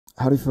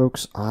Howdy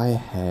folks, I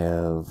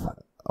have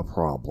a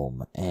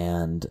problem,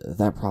 and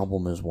that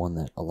problem is one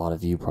that a lot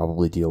of you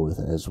probably deal with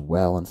as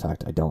well. In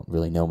fact, I don't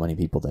really know many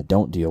people that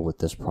don't deal with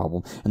this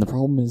problem, and the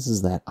problem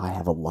is that I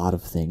have a lot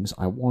of things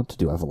I want to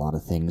do. I have a lot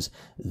of things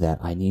that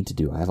I need to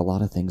do. I have a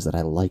lot of things that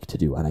I like to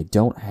do, and I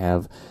don't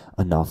have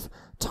enough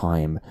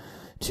time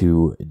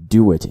to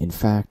do it. In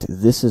fact,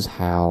 this is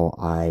how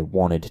I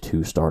wanted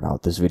to start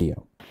out this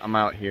video. I'm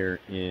out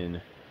here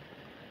in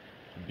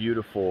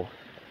beautiful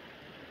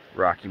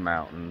Rocky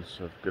Mountains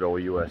of good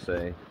old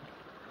USA,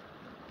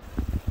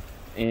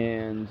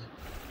 and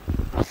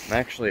I'm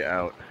actually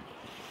out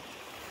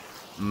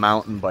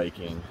mountain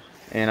biking,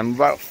 and I'm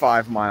about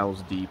 5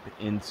 miles deep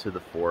into the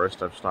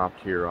forest. I've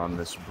stopped here on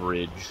this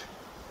bridge,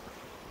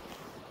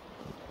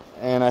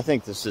 and I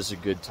think this is a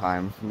good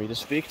time for me to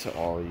speak to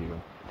all of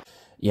you.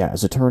 Yeah,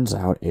 as it turns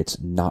out,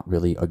 it's not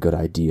really a good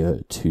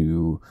idea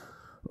to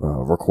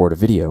record a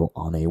video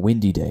on a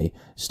windy day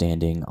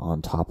standing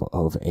on top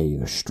of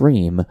a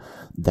stream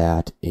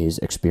that is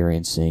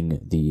experiencing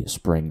the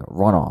spring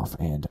runoff.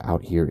 And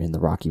out here in the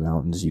Rocky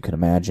Mountains, you can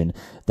imagine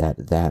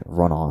that that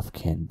runoff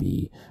can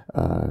be,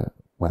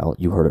 well,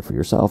 you heard it for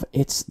yourself.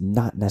 It's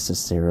not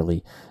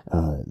necessarily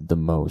the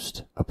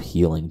most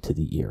appealing to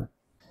the ear.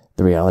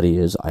 The reality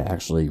is I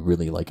actually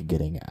really like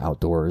getting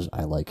outdoors.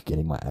 I like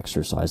getting my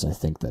exercise. I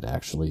think that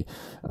actually,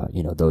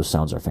 those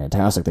sounds are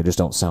fantastic. They just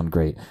don't sound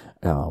great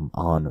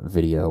on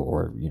video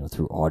or,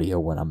 through audio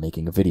when I'm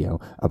making a video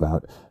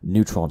about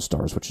neutron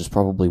stars, which is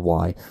probably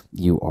why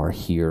you are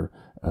here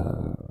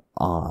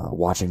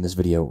watching this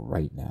video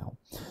right now.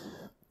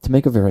 To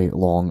make a very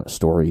long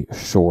story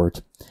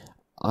short,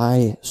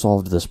 I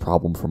solved this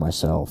problem for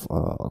myself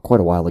quite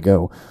a while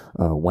ago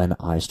when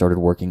I started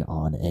working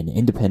on an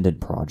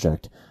independent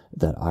project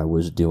that I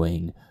was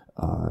doing,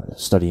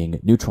 studying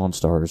neutron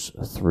stars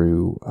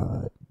through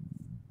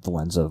the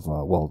lens of,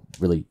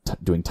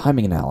 doing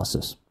timing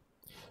analysis.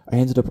 I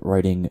ended up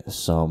writing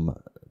some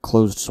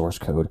closed source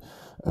code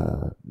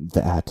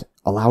that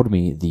allowed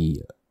me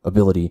the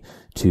ability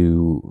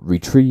to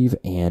retrieve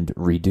and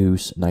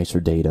reduce NICER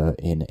data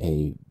in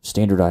a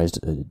standardized,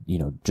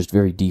 just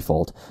very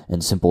default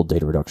and simple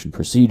data reduction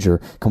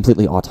procedure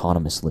completely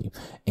autonomously.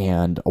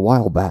 And a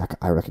while back,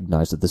 I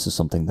recognized that this is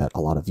something that a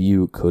lot of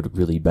you could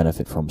really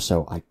benefit from.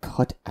 So I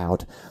cut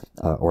out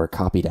or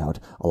copied out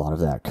a lot of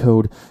that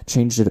code,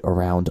 changed it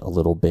around a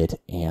little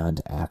bit, and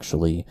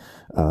actually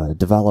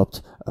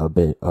developed a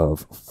bit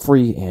of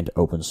free and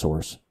open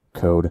source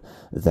code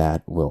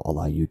that will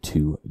allow you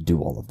to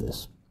do all of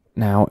this.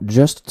 Now,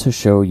 just to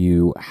show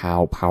you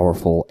how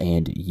powerful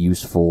and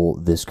useful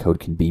this code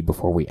can be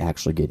before we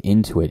actually get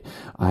into it,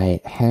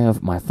 I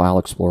have my File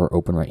Explorer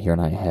open right here,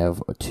 and I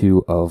have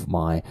two of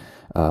my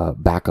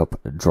backup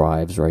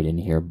drives right in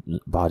here,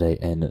 Bade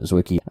and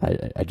Zwicky.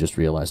 I just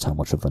realized how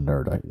much of a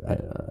nerd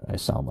I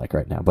sound like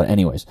right now. But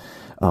anyways,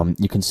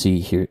 you can see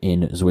here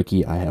in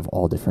Zwicky, I have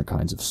all different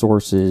kinds of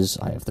sources.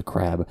 I have the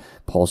Crab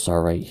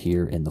Pulsar right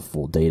here in the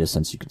full data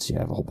sense. You can see I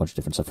have a whole bunch of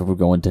different stuff. If we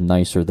go into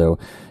NICER, though,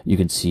 you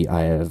can see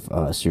I have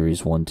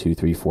series 1, 2,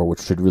 3, 4,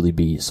 which should really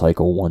be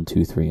cycle 1,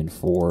 2, 3, and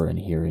 4. And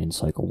here in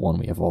cycle 1,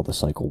 we have all the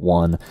cycle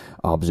 1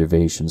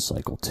 observations,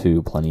 cycle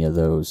 2, plenty of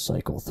those,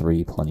 cycle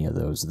 3, plenty of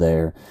those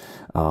there.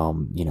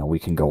 We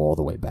can go all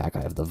the way back.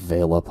 I have the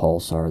Vela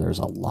Pulsar. There's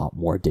a lot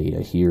more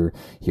data here.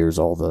 Here's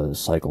all the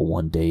cycle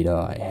 1 data.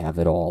 I have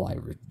it all. I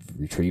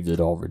retrieved it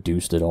all,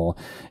 reduced it all.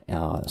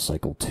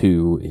 Cycle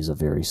 2 is a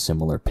very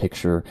similar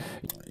picture.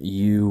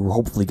 You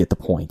hopefully get the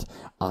point.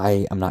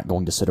 I am not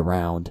going to sit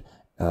around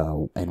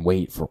and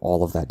wait for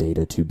all of that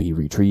data to be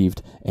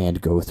retrieved and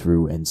go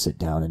through and sit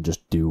down and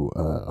just do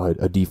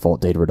a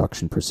default data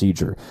reduction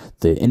procedure.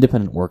 The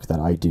independent work that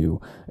I do,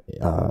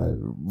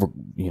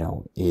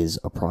 is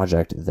a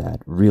project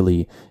that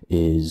really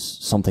is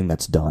something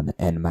that's done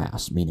en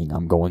masse, meaning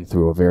I'm going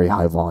through a very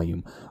high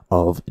volume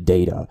of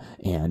data,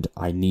 and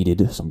I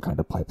needed some kind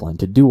of pipeline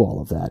to do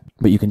all of that.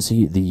 But you can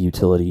see the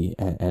utility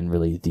and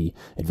really the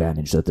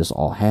advantage that this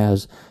all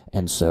has,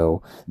 and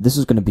so this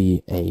is going to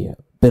be a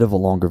bit of a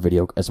longer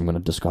video as I'm going to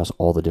discuss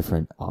all the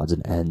different odds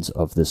and ends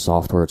of this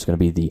software. It's going to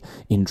be the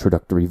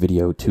introductory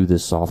video to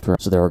this software.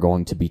 So there are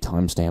going to be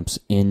timestamps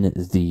in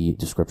the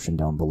description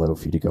down below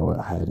for you to go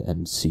ahead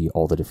and see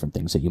all the different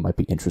things that you might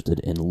be interested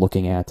in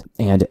looking at.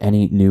 And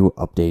any new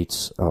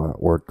updates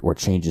or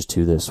changes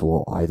to this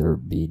will either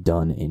be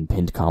done in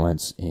pinned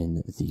comments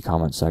in the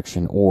comment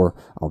section, or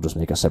I'll just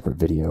make a separate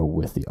video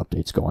with the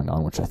updates going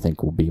on, which I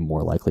think will be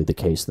more likely the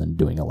case than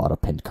doing a lot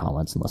of pinned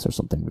comments unless there's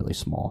something really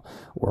small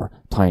or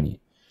tiny.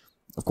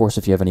 Of course,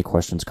 if you have any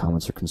questions,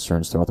 comments, or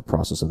concerns throughout the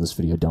process of this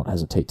video, don't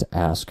hesitate to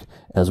ask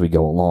as we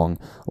go along.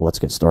 Let's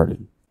get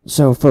started.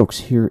 So, folks,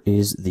 here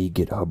is the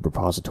GitHub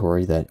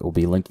repository that will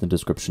be linked in the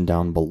description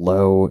down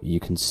below.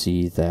 You can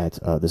see that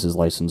this is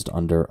licensed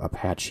under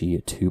Apache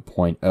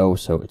 2.0,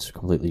 so it's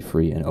completely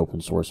free and open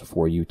source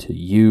for you to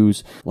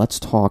use. Let's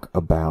talk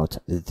about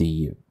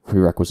the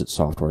prerequisite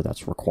software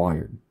that's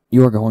required.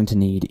 You are going to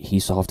need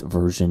HEASoft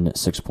version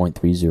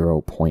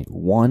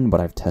 6.30.1, but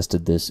I've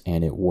tested this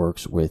and it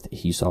works with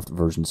HEASoft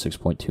version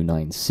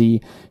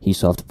 6.29c.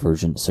 HEASoft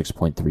version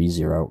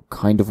 6.30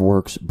 kind of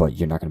works, but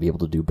you're not going to be able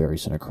to do Berry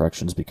Center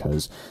corrections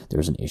because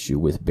there's an issue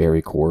with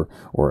Berry Core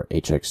or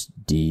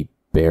HXD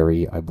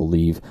Berry, I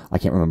believe. I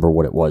can't remember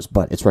what it was,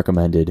 but it's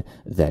recommended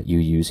that you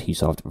use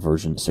HEASoft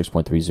version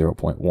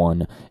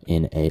 6.30.1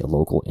 in a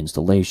local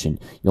installation.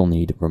 You'll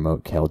need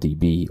remote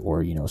CalDB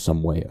or,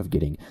 some way of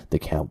getting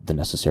the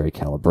necessary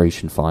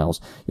calibration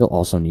files. You'll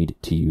also need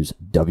to use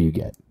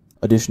wget.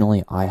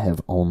 Additionally, I have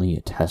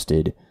only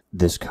tested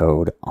this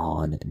code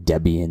on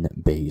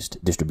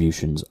Debian-based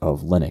distributions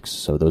of Linux.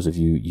 So those of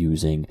you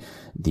using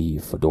the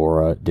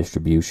Fedora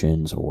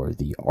distributions or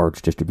the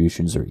Arch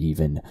distributions or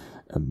even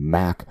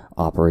Mac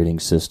operating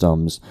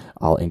systems,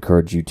 I'll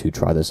encourage you to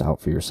try this out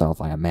for yourself.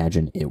 I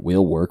imagine it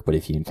will work, but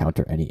if you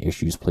encounter any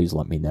issues, please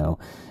let me know,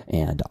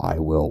 and I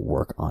will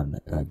work on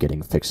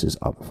getting fixes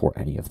up for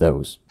any of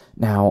those.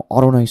 Now,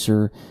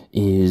 AutoNICER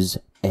is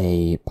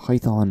a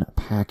Python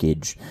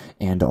package,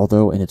 and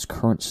although in its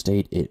current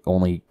state it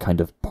only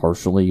kind of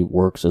partially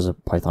works as a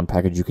Python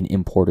package, you can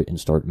import it and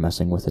start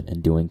messing with it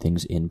and doing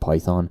things in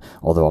Python,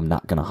 although I'm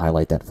not going to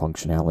highlight that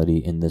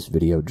functionality in this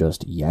video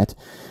just yet.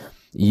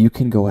 You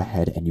can go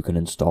ahead and you can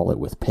install it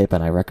with pip,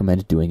 and I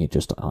recommend doing it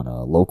just on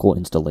a local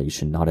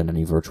installation, not in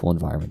any virtual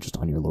environment, just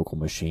on your local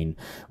machine.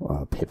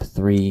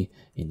 Pip3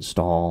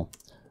 install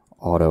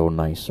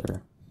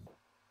AutoNICER.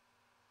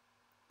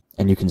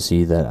 And you can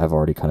see that I've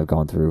already kind of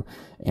gone through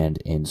and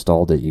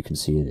installed it. You can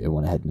see it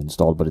went ahead and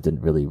installed, but it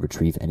didn't really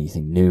retrieve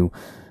anything new.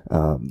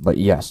 But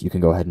yes, you can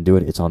go ahead and do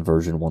it. It's on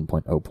version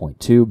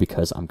 1.0.2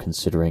 because I'm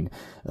considering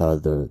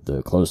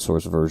the closed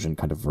source version,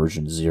 kind of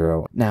version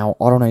 0. Now,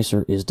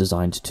 AutoNICER is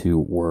designed to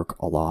work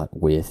a lot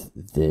with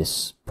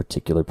this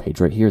particular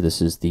page right here.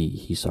 This is the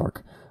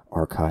HEASarc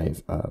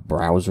Archive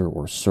browser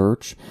or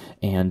search.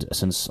 And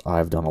since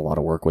I've done a lot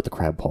of work with the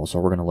Crab Pulsar,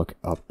 we're going to look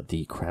up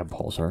the Crab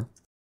Pulsar.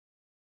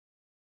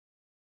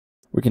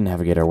 We can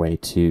navigate our way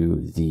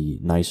to the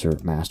NICER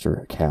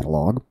master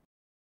catalog.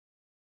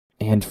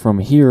 And from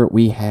here,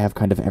 we have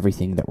kind of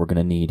everything that we're going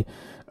to need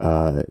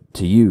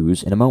to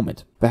use in a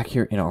moment. Back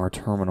here in our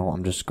terminal,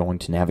 I'm just going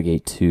to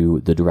navigate to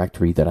the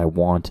directory that I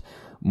want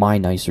my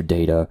NICER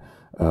data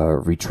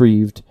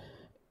retrieved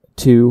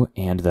to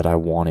and that I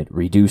want it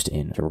reduced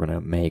in. So we're going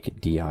to make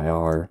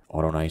dir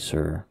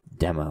AutoNICER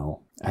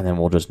demo, and then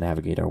we'll just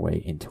navigate our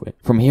way into it.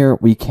 From here,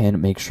 we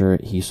can make sure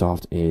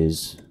HEASoft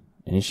is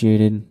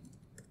initiated.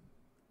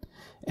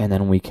 And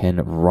then we can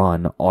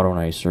run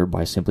AutoNICER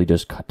by simply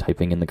just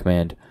typing in the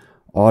command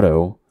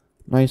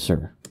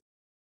AutoNICER.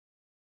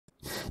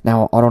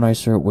 Now,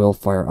 AutoNICER will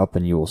fire up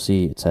and you will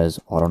see it says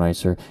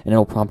AutoNICER, and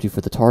it'll prompt you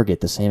for the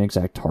target, the same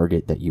exact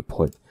target that you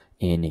put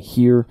in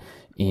here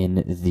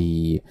in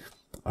the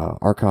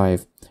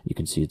archive. You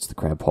can see it's the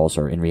Crab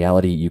Pulsar. In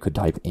reality, you could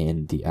type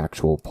in the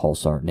actual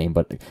Pulsar name,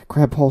 but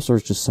Crab Pulsar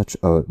is just such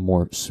a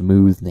more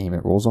smooth name.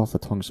 It rolls off the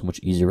tongue so much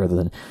easier rather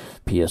than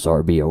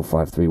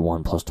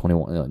PSRB0531 plus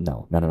 21.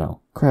 No.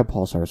 Crab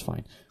Pulsar is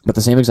fine. But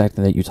the same exact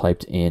thing that you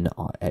typed in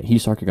at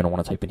HEASarc, you're going to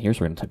want to type in here.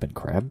 So we're going to type in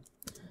Crab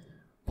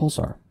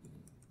Pulsar.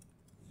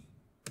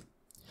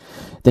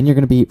 Then you're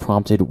going to be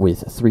prompted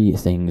with 3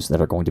 things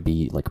that are going to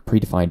be like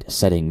predefined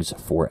settings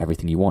for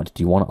everything you want.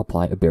 Do you want to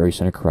apply a Berry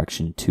Center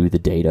correction to the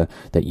data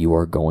that you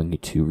are going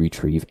to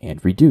retrieve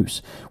and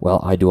reduce?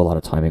 Well, I do a lot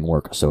of timing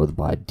work, so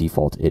by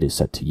default it is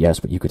set to yes,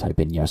 but you could type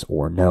in yes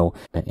or no,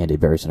 and a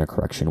Berry Center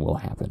correction will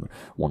happen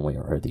one way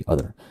or the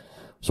other.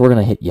 So we're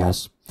going to hit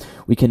yes.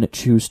 We can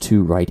choose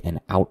to write an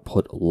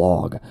output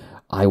log.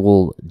 I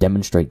will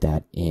demonstrate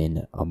that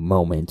in a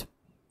moment.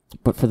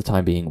 But for the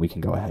time being, we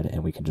can go ahead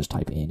and we can just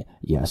type in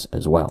yes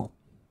as well.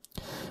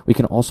 We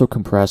can also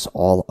compress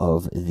all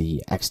of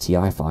the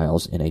XTI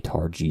files in a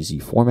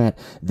tar.gz format.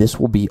 This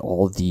will be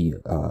all the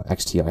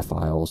XTI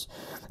files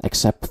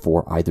except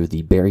for either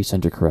the Berry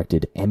Center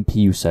corrected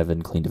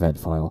MPU7 cleaned event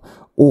file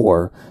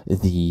or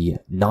the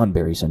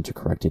non-Berry Center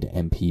corrected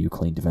MPU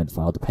cleaned event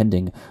file,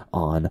 depending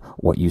on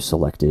what you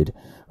selected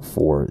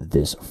for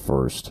this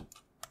first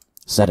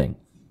setting.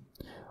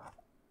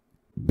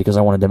 Because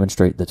I want to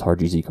demonstrate the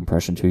tar.gz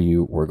compression to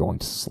you, we're going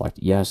to select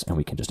yes, and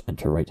we can just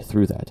enter right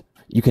through that.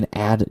 You can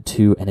add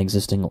to an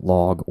existing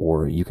log,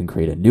 or you can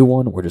create a new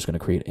one. We're just going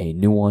to create a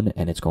new one,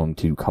 and it's going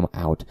to come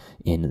out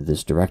in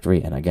this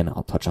directory. And again,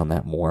 I'll touch on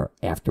that more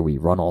after we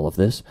run all of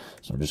this.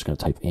 So I'm just going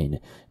to type in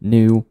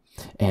new,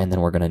 and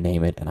then we're going to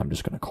name it, and I'm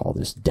just going to call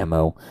this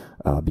demo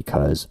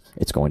because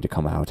it's going to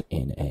come out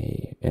in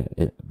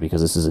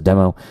because this is a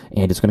demo,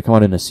 and it's going to come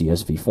out in a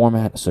CSV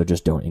format, so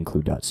just don't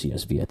include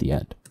 .csv at the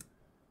end.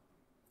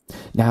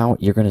 Now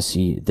you're going to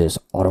see this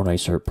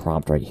AutoNICER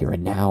prompt right here,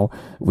 and now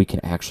we can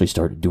actually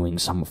start doing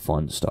some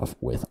fun stuff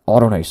with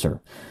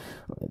AutoNICER.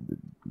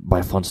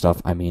 By fun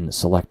stuff, I mean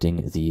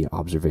selecting the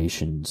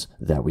observations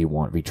that we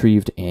want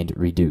retrieved and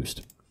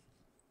reduced.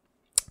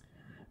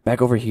 Back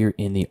over here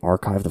in the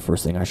archive, the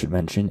first thing I should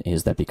mention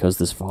is that because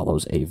this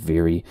follows a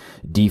very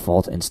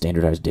default and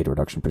standardized data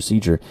reduction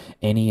procedure,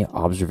 any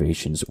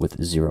observations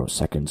with 0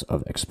 seconds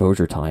of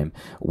exposure time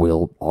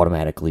will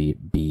automatically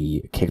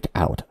be kicked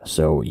out.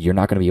 So you're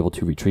not going to be able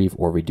to retrieve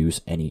or reduce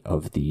any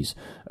of these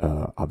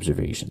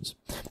observations.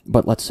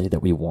 But let's say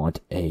that we want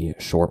a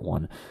short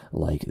one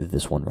like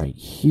this one right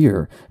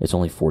here. It's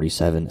only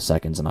 47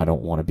 seconds, and I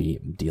don't want to be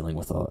dealing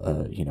with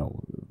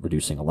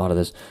reducing a lot of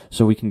this.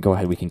 So we can go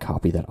ahead, we can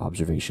copy that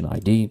observation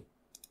ID,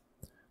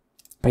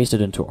 paste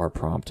it into our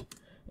prompt,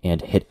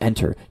 and hit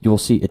enter. You will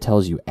see it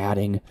tells you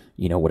adding,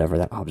 whatever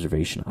that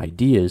observation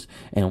ID is,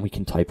 and we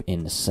can type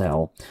in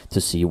cell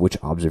to see which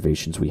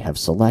observations we have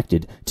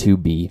selected to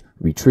be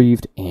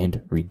retrieved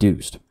and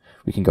reduced.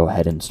 We can go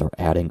ahead and start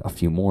adding a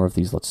few more of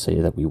these. Let's say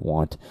that we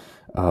want,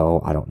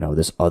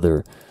 this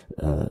other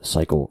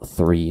cycle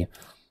 3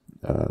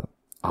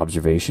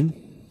 observation.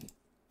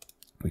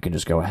 We can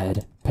just go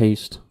ahead,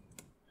 paste,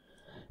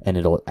 and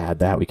it'll add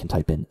that. We can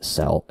type in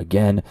cell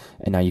again,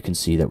 and now you can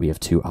see that we have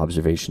 2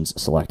 observations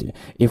selected.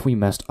 If we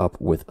messed up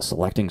with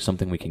selecting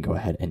something, we can go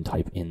ahead and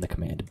type in the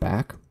command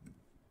back,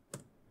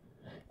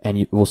 and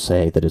it will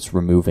say that it's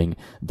removing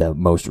the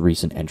most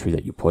recent entry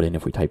that you put in.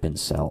 If we type in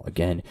cell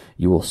again,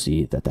 you will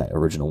see that that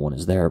original one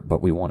is there,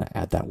 but we want to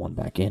add that one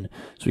back in.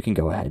 So we can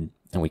go ahead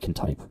and we can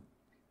type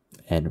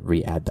and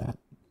re-add that.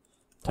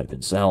 Type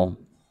in cell,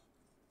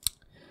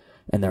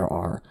 and there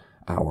are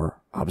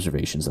our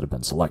observations that have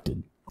been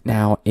selected.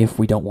 Now, if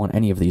we don't want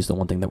any of these, the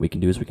one thing that we can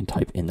do is we can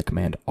type in the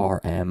command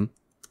rm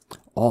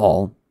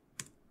all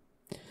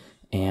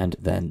and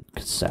then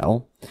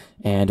cell,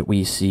 and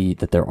we see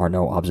that there are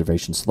no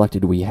observations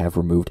selected. We have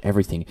removed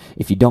everything.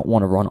 If you don't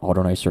want to run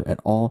AutoNICER at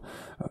all,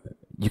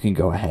 you can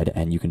go ahead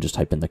and you can just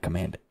type in the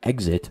command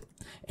exit,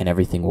 and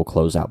everything will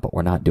close out, but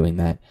we're not doing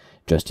that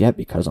just yet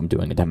because I'm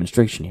doing a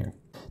demonstration here.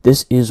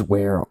 This is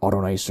where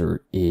AutoNICER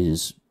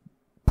is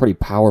pretty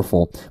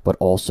powerful, but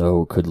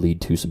also could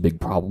lead to some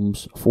big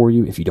problems for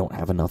you if you don't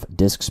have enough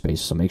disk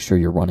space. So make sure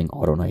you're running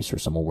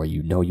AutoNICER somewhere where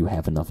you know you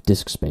have enough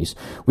disk space.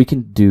 We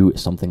can do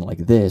something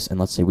like this, and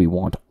let's say we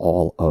want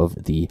all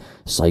of the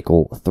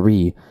cycle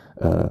 3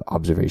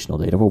 observational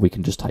data. Well, we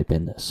can just type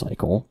in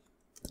cycle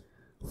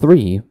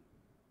 3,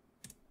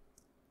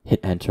 hit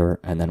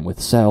enter, and then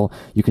with cell,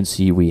 you can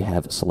see we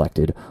have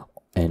selected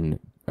and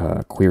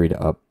queued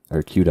up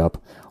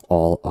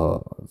all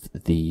of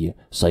the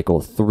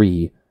cycle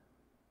 3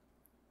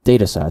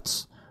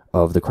 datasets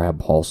of the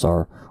crab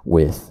pulsar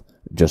with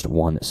just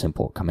one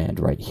simple command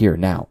right here.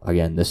 Now,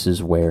 again, this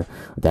is where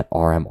that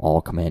rm all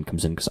command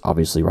comes in, because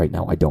obviously right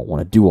now I don't want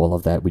to do all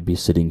of that. We'd be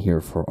sitting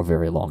here for a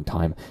very long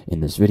time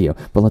in this video.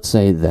 But let's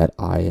say that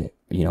I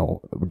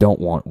don't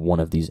want one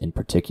of these in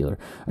particular.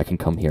 I can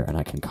come here and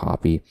I can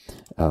copy,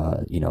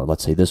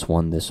 let's say this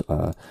one, this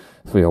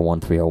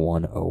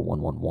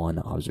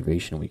 301.301.0111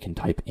 observation. We can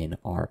type in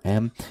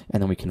rm,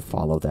 and then we can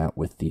follow that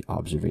with the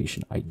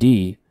observation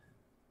ID,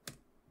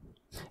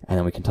 and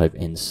then we can type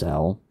in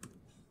cell,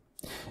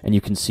 and you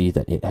can see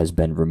that it has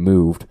been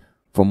removed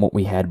from what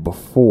we had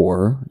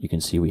before. You can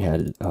see we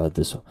had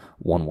this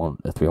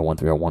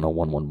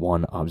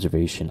 301.301.0111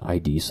 observation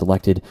ID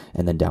selected,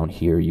 and then down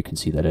here you can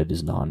see that it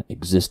is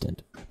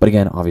non-existent. But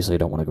again, obviously I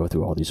don't want to go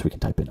through all these, so we can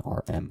type in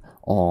rm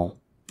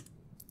all,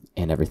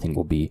 and everything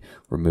will be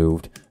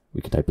removed.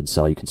 We can type in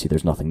cell, you can see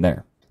there's nothing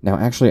there. Now,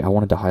 actually, I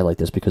wanted to highlight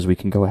this because we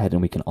can go ahead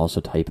and we can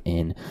also type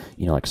in,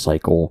 like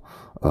cycle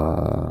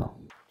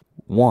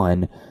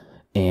 1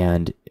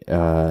 and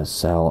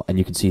cell, and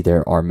you can see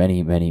there are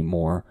many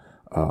more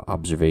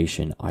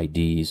observation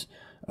IDs,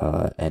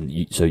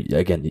 so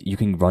again, you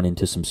can run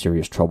into some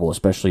serious trouble,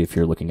 especially if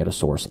you're looking at a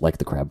source like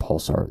the crab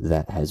pulsar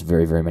that has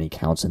very many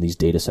counts, and these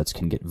data sets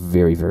can get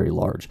very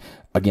large.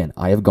 Again,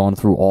 I have gone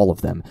through all of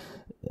them.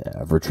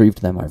 I've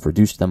retrieved them, I've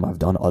reduced them, I've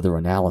done other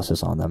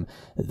analysis on them.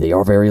 They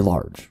are very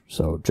large,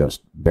 so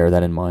just bear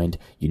that in mind.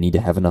 You need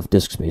to have enough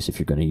disk space if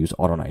you're going to use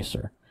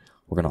AutoNICER.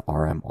 We're going to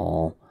rm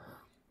all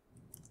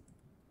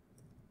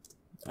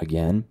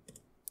again,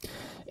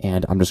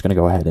 and I'm just going to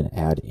go ahead and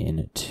add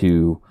in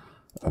two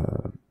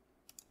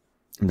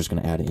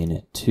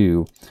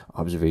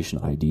observation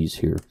IDs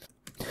here.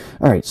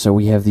 Alright, so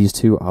we have these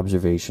 2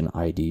 observation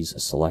IDs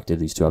selected,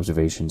 these 2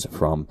 observations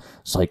from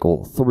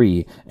cycle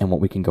 3, and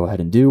what we can go ahead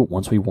and do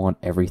once we want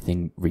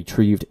everything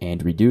retrieved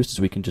and reduced is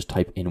we can just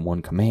type in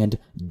one command,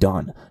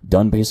 done.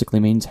 Done basically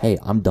means, hey,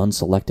 I'm done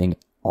selecting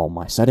all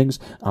my settings,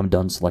 I'm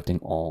done selecting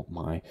all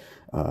my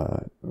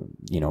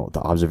the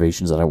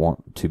observations that I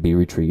want to be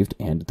retrieved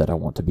and that I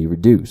want to be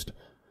reduced.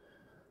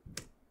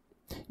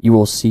 You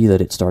will see that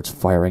it starts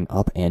firing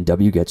up, and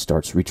wget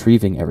starts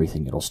retrieving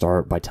everything. It'll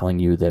start by telling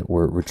you that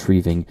we're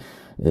retrieving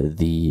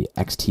the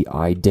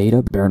XTI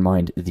data. Bear in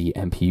mind, the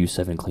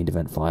MPU7 cleaned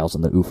event files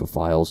and the UFA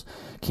files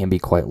can be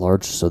quite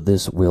large, so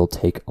this will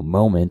take a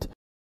moment.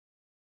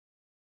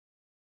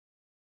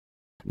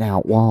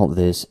 Now, while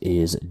this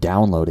is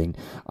downloading,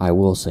 I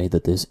will say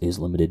that this is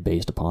limited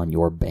based upon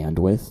your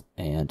bandwidth,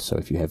 and so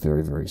if you have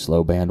very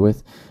slow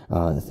bandwidth,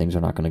 things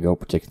are not going to go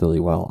particularly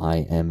well. I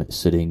am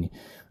sitting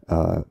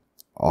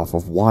off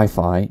of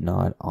Wi-Fi,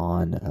 not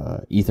on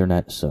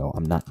Ethernet, so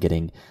I'm not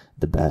getting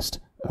the best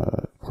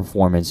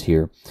performance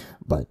here,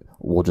 but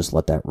we'll just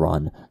let that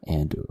run,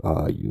 and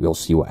you'll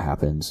see what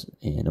happens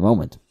in a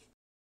moment.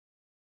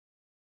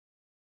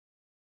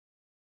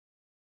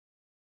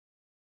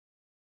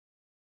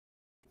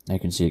 Now you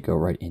can see it go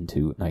right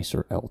into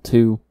NICER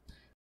L2.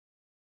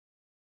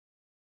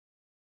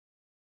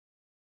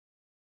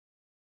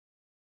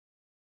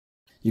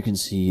 You can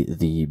see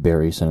the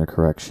Berry Center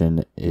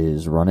correction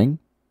is running,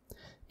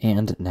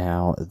 and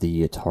now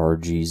the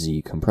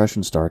tar-gz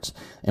compression starts,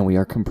 and we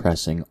are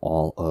compressing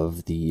all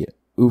of the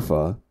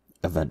UFA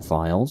event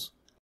files,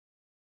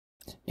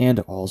 and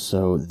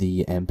also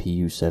the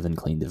MPU7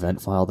 cleaned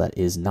event file that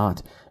is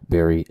not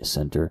Berry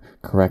Center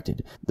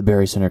corrected. The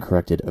Berry Center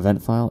corrected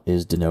event file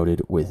is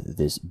denoted with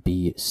this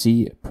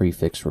BC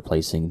prefix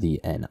replacing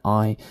the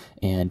NI,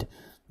 and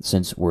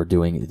since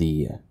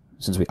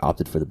we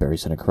opted for the Berry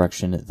Center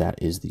correction, that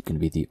is going to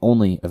be the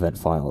only event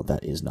file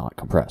that is not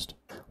compressed.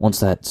 Once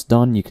that's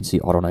done, you can see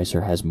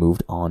AutoNICER has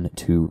moved on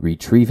to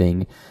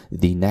retrieving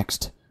the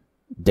next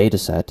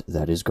dataset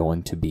that is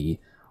going to be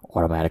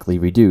automatically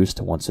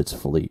reduced once it's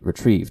fully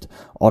retrieved.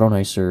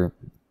 AutoNICER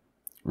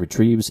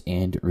retrieves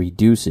and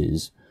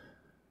reduces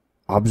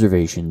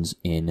observations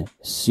in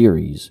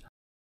series.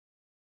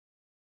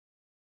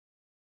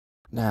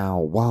 Now,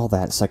 while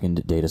that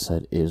second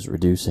dataset is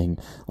reducing,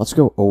 let's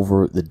go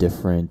over the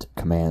different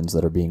commands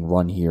that are being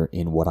run here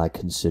in what I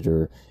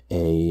consider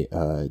a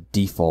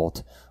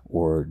default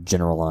or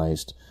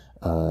generalized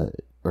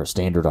or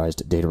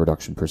standardized data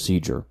reduction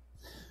procedure.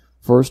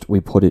 First, we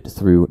put it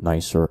through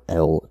NICER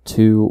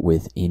L2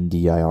 with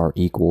indir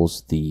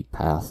equals the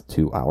path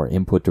to our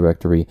input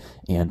directory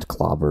and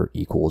clobber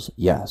equals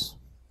yes.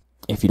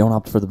 If you don't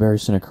opt for the Berry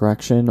Center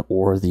correction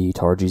or the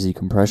tar-gz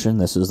compression,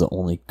 this is the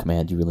only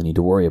command you really need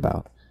to worry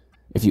about.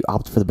 If you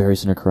opt for the Berry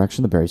Center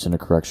correction, the Berry Center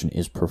correction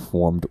is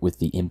performed with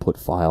the input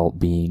file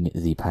being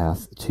the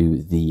path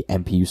to the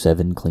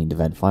MPU7 cleaned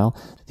event file.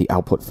 The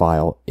output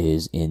file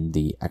is in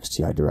the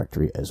XTI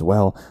directory as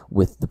well,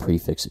 with the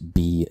prefix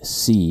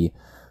BC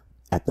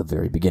at the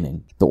very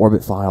beginning. The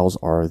orbit files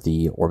are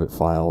the orbit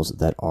files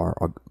that are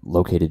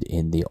located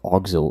in the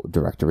auxil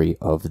directory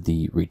of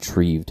the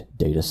retrieved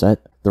dataset.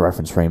 The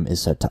reference frame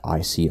is set to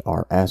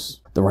ICRS.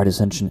 The right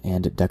ascension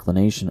and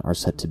declination are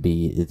set to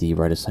be the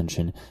right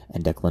ascension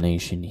and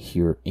declination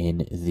here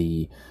in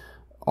the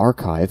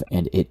archive,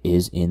 and it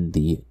is in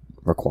the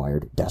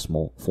required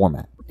decimal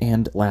format.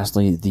 And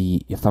lastly,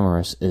 the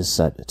ephemeris is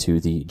set to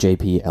the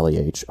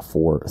JPLEH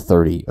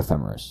 430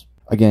 ephemeris.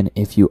 Again,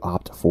 if you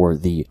opt for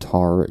the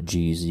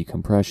tar-gz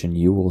compression,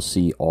 you will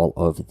see all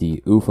of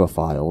the UFA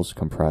files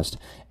compressed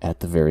at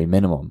the very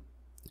minimum.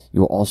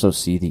 You will also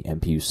see the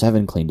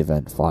MPU7 cleaned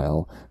event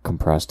file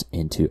compressed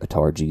into a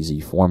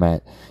tar-gz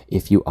format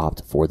if you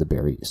opt for the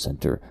Berry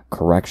Center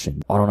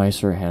correction.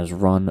 AutoNICER has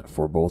run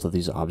for both of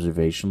these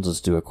observations. Let's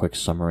do a quick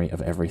summary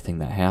of everything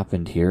that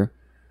happened here.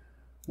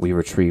 We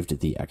retrieved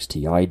the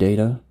XTI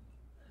data,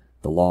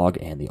 the log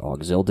and the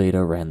auxil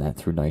data, ran that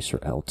through NICER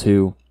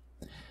L2,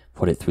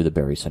 put it through the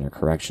Berry Center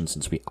correction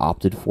since we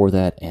opted for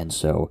that, and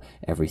so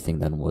everything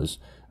then was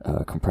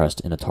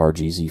compressed in a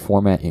tar-gz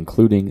format,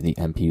 including the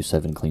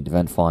MPU7 cleaned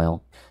event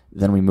file.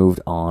 Then we moved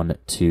on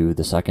to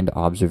the second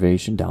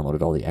observation,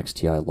 downloaded all the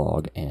XTI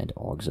log and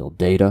auxil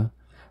data,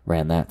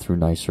 ran that through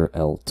NICER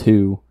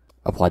L2,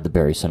 applied the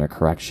Berry Center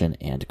correction,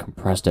 and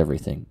compressed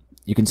everything.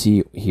 You can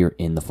see here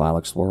in the File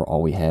Explorer,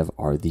 all we have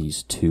are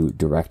these two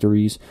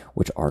directories,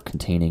 which are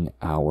containing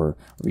our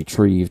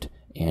retrieved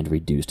and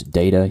reduced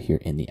data. Here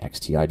in the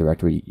XTI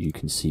directory, you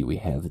can see we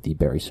have the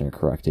Berry Center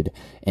corrected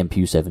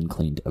MPU7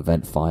 cleaned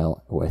event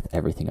file with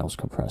everything else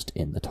compressed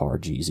in the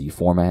tar-gz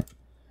format.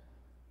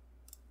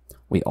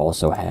 We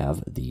also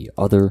have the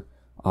other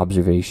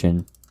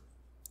observation,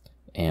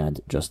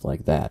 and just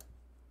like that.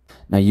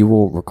 Now you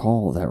will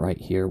recall that right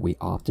here we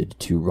opted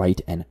to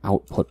write an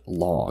output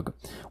log.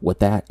 What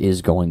that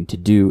is going to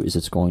do is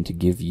it's going to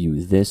give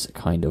you this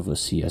kind of a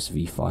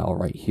CSV file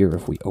right here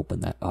if we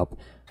open that up.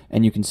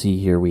 And you can see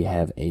here we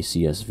have a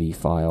CSV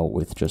file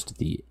with just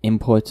the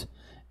input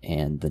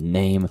and the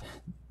name.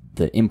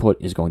 The input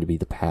is going to be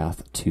the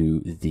path to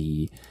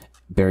the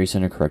Berry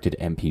Center corrected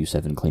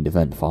MPU7 cleaned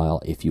event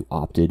file if you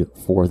opted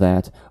for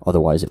that.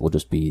 Otherwise, it will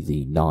just be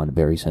the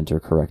non-Berry Center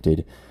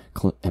corrected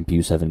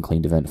MPU7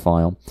 cleaned event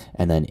file.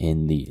 And then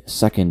in the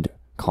second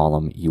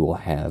column, you will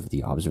have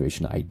the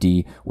observation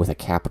ID with a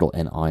capital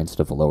NI instead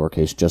of a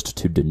lowercase, just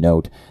to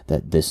denote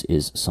that this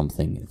is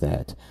something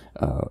that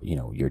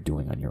you're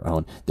doing on your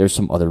own. There's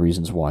some other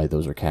reasons why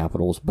those are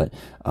capitals, but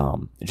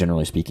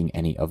generally speaking,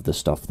 any of the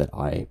stuff that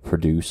I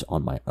produce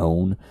on my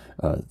own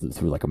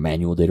through like a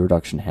manual data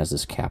reduction has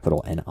this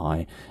capital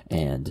NI,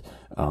 and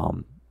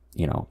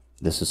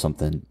this is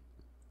something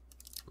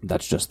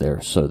that's just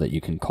there so that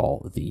you can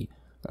call the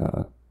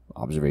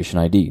observation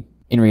ID.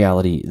 In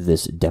reality,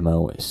 this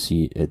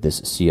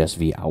this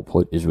CSV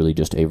output is really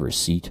just a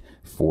receipt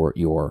for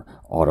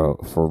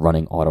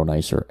running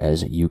AutoNICER,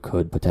 as you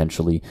could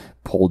potentially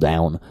pull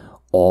down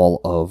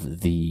all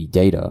of the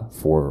data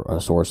for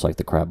a source like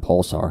the Crab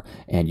Pulsar,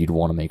 and you'd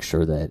want to make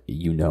sure that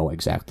you know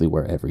exactly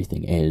where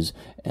everything is,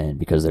 and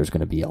because there's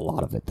going to be a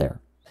lot of it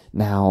there.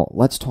 Now,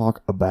 let's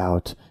talk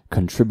about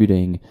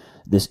contributing.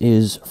 This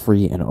is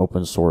free and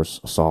open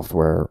source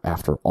software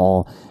after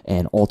all,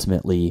 and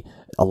ultimately,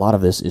 a lot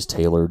of this is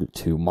tailored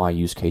to my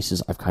use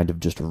cases. I've kind of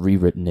just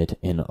rewritten it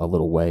in a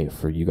little way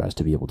for you guys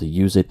to be able to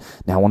use it.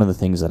 Now, one of the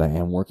things that I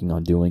am working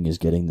on doing is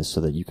getting this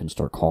so that you can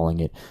start calling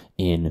it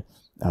in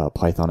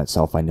Python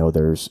itself. I know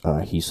there's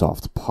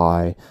HEASarc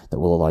Py that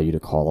will allow you to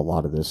call a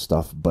lot of this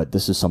stuff, but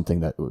this is something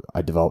that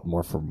I developed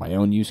more for my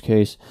own use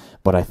case,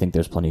 but I think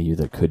there's plenty of you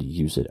that could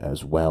use it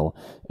as well,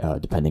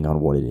 depending on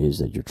what it is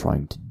that you're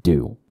trying to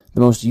do. The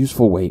most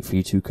useful way for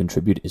you to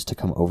contribute is to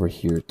come over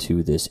here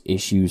to this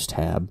Issues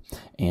tab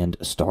and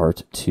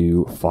start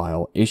to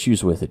file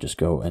issues with it. Just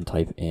go and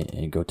type in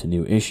and go to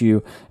New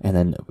Issue, and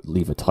then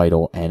leave a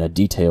title and a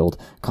detailed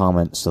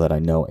comment so that I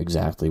know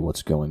exactly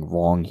what's going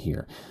wrong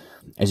here.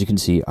 As you can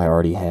see, I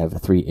already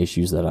have 3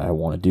 issues that I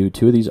want to do.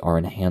 2 of these are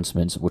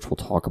enhancements, which we'll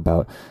talk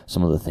about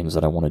some of the things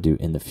that I want to do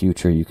in the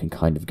future. You can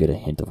kind of get a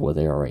hint of where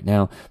they are right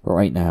now. But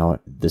right now,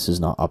 this is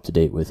not up to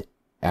date with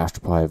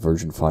AstroPy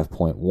version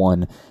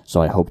 5.1,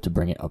 so I hope to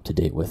bring it up to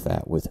date with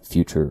that with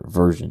future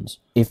versions.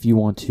 If you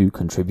want to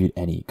contribute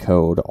any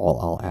code, all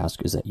I'll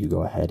ask is that you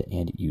go ahead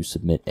and you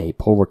submit a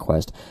pull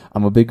request.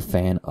 I'm a big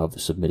fan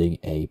of submitting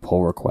a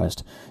pull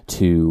request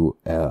to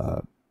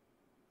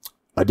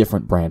a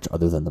different branch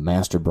other than the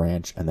master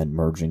branch, and then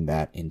merging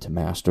that into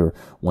master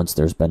once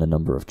there's been a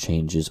number of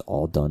changes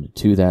all done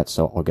to that.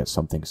 So I'll get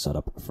something set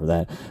up for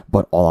that,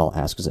 but all I'll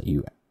ask is that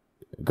you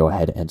go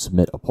ahead and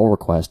submit a pull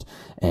request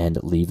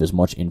and leave as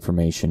much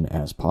information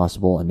as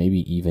possible, and maybe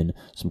even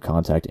some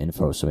contact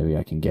info, so maybe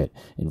I can get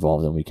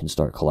involved and we can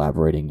start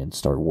collaborating and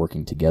start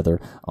working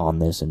together on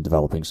this and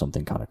developing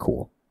something kind of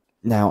cool.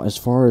 Now, as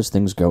far as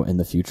things go in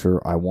the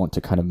future, I want to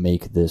kind of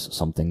make this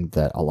something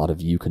that a lot of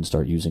you can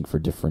start using for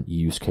different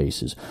use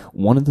cases.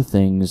 One of the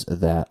things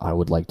that I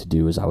would like to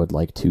do is I would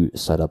like to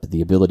set up the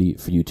ability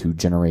for you to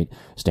generate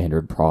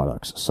standard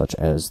products, such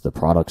as the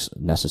products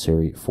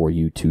necessary for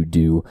you to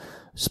do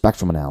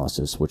spectrum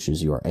analysis, which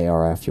is your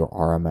ARF, your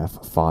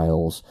RMF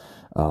files,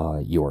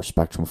 your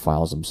spectrum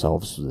files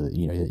themselves,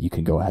 you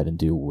can go ahead and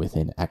do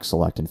within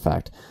XSelect. In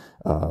fact,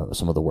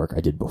 some of the work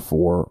I did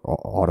before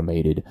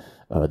automated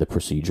the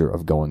procedure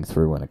of going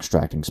through and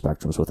extracting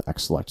spectrums with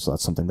XSelect. So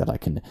that's something that I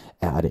can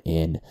add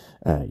in,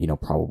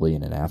 probably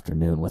in an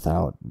afternoon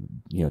without,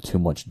 too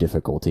much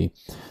difficulty.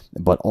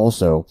 But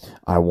also,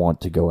 I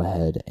want to go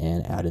ahead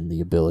and add in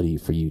the ability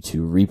for you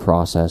to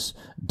reprocess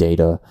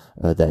data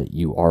that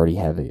you already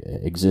have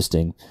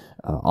existing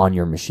on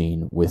your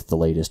machine with the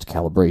latest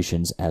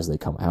calibrations as they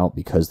come out,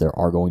 because there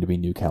are going to be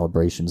new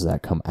calibrations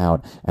that come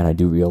out, and I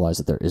do realize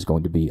that there is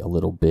going to be a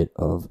little bit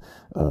of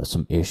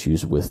some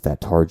issues with that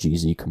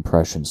tar-GZ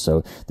compression.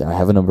 So I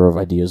have a number of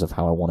ideas of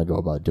how I want to go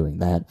about doing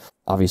that.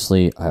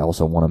 Obviously, I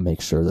also want to make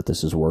sure that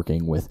this is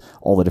working with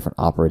all the different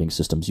operating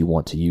systems you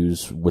want to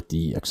use, with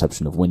the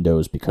exception of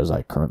Windows, because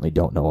I currently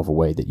don't know of a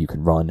way that you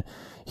can run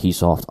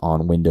HEASarc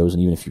on Windows,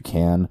 and even if you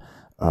can,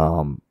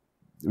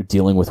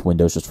 dealing with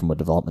Windows just from a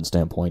development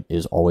standpoint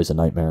is always a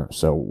nightmare.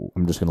 So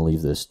I'm just going to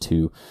leave this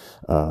to,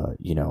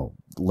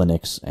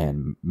 Linux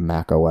and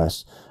Mac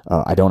OS.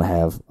 I don't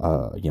have,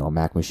 a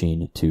Mac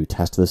machine to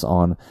test this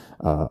on.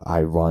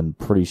 I run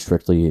pretty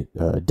strictly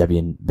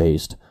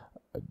Debian-based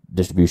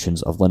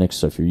distributions of Linux.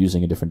 So if you're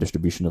using a different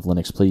distribution of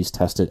Linux, please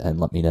test it and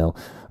let me know,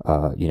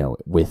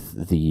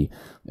 with the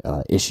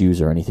issues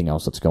or anything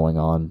else that's going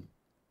on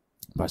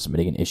by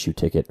submitting an issue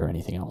ticket or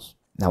anything else.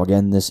 Now,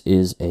 again, this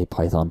is a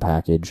Python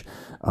package.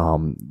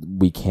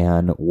 We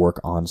can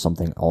work on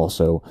something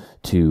also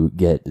to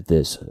get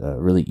this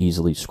really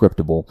easily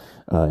scriptable,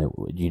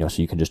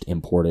 so you can just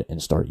import it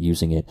and start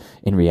using it.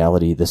 In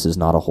reality, this is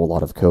not a whole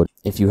lot of code.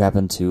 If you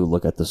happen to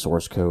look at the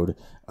source code,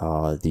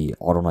 the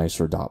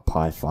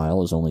AutoNICER.py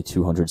file is only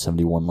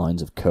 271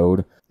 lines of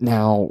code.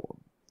 Now,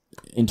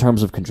 in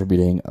terms of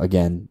contributing,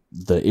 again,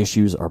 the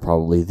issues are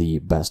probably the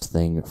best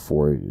thing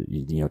for,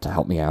 to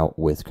help me out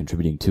with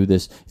contributing to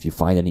this. If you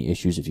find any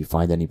issues, if you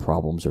find any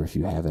problems, or if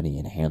you have any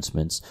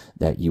enhancements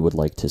that you would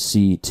like to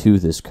see to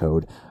this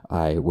code,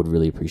 I would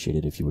really appreciate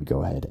it if you would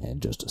go ahead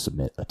and just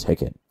submit a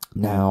ticket.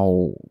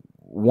 Now,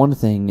 one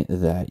thing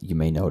that you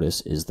may notice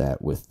is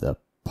that with the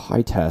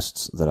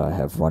PyTests that I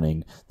have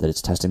running, that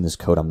it's testing this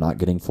code, I'm not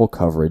getting full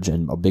coverage,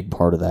 and a big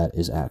part of that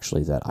is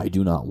actually that I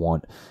do not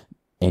want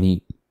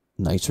any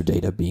NICER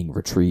data being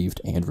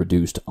retrieved and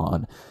reduced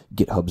on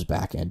GitHub's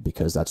backend,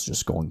 because that's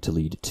just going to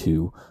lead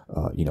to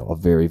a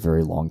very,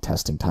 very long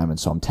testing time. And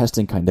so I'm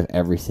testing kind of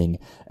everything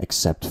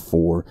except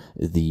for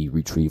the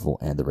retrieval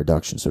and the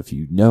reduction. So if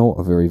you know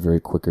a very, very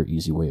quick or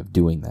easy way of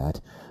doing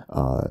that,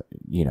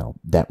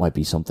 that might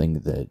be something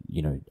that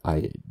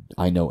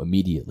I know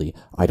immediately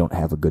I don't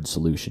have a good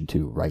solution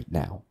to right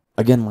now.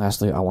 Again,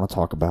 lastly, I want to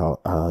talk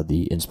about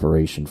the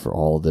inspiration for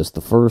all of this.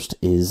 The first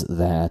is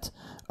that,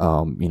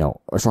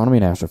 astronomy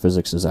and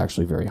astrophysics is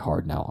actually very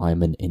hard now.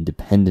 I'm an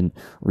independent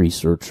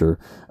researcher,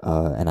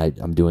 and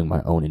I'm doing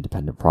my own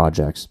independent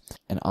projects.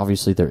 And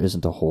obviously, there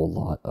isn't a whole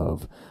lot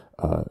of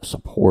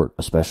support,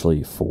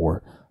 especially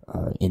for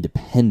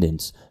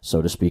independence,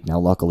 so to speak. Now,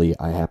 luckily,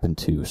 I happen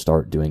to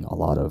start doing a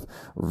lot of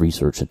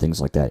research and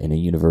things like that in a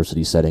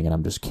university setting, and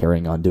I'm just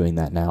carrying on doing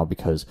that now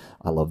because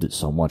I loved it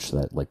so much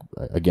that, like,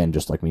 again,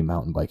 just like me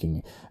mountain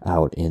biking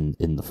out in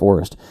the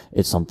forest,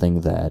 it's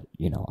something that,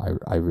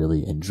 I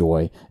really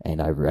enjoy,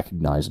 and I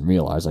recognize and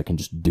realize I can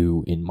just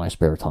do in my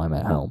spare time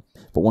at home.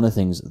 But one of the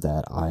things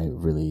that I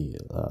really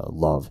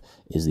love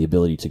is the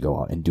ability to go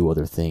out and do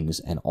other things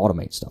and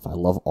automate stuff. I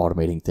love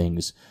automating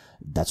things.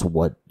 That's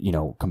what,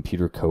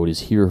 computer code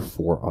is here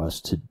for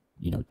us to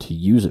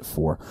use it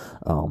for,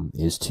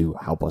 is to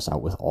help us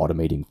out with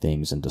automating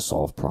things and to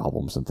solve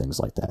problems and things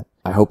like that.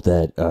 I hope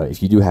that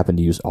if you do happen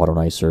to use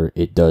AutoNICER,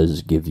 it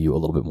does give you a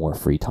little bit more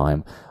free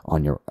time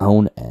on your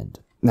own end.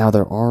 Now,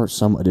 there are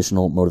some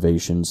additional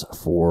motivations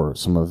for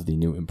some of the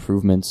new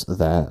improvements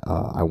that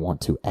I want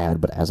to add,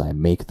 but as I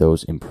make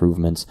those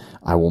improvements,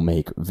 I will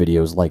make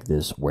videos like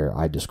this where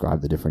I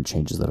describe the different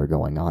changes that are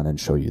going on and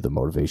show you the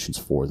motivations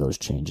for those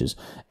changes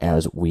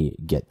as we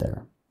get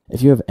there.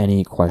 If you have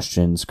any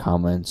questions,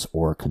 comments,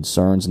 or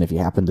concerns, and if you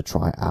happen to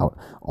try out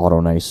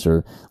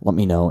AutoNICER, let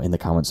me know in the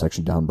comment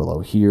section down below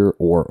here,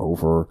 or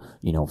over,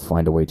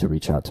 find a way to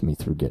reach out to me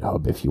through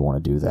GitHub if you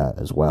want to do that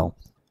as well.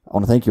 I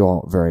want to thank you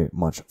all very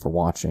much for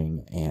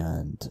watching,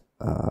 and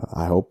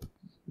I hope,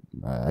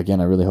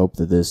 again, I really hope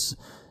that this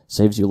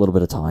saves you a little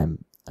bit of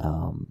time,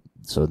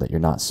 so that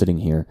you're not sitting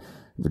here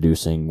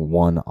reducing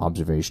one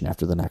observation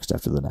after the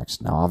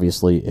next. Now,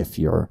 obviously, if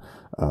you're,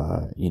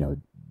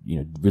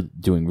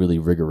 doing really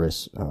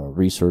rigorous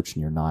research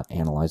and you're not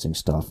analyzing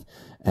stuff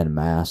en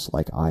masse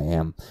like I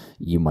am,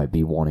 you might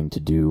be wanting to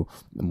do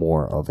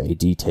more of a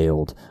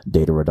detailed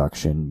data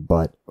reduction,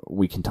 but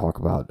we can talk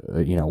about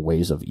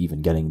ways of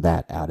even getting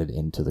that added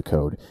into the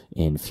code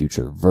in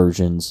future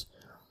versions.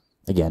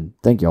 Again,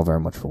 thank you all very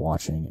much for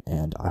watching,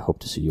 and I hope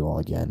to see you all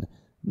again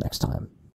next time.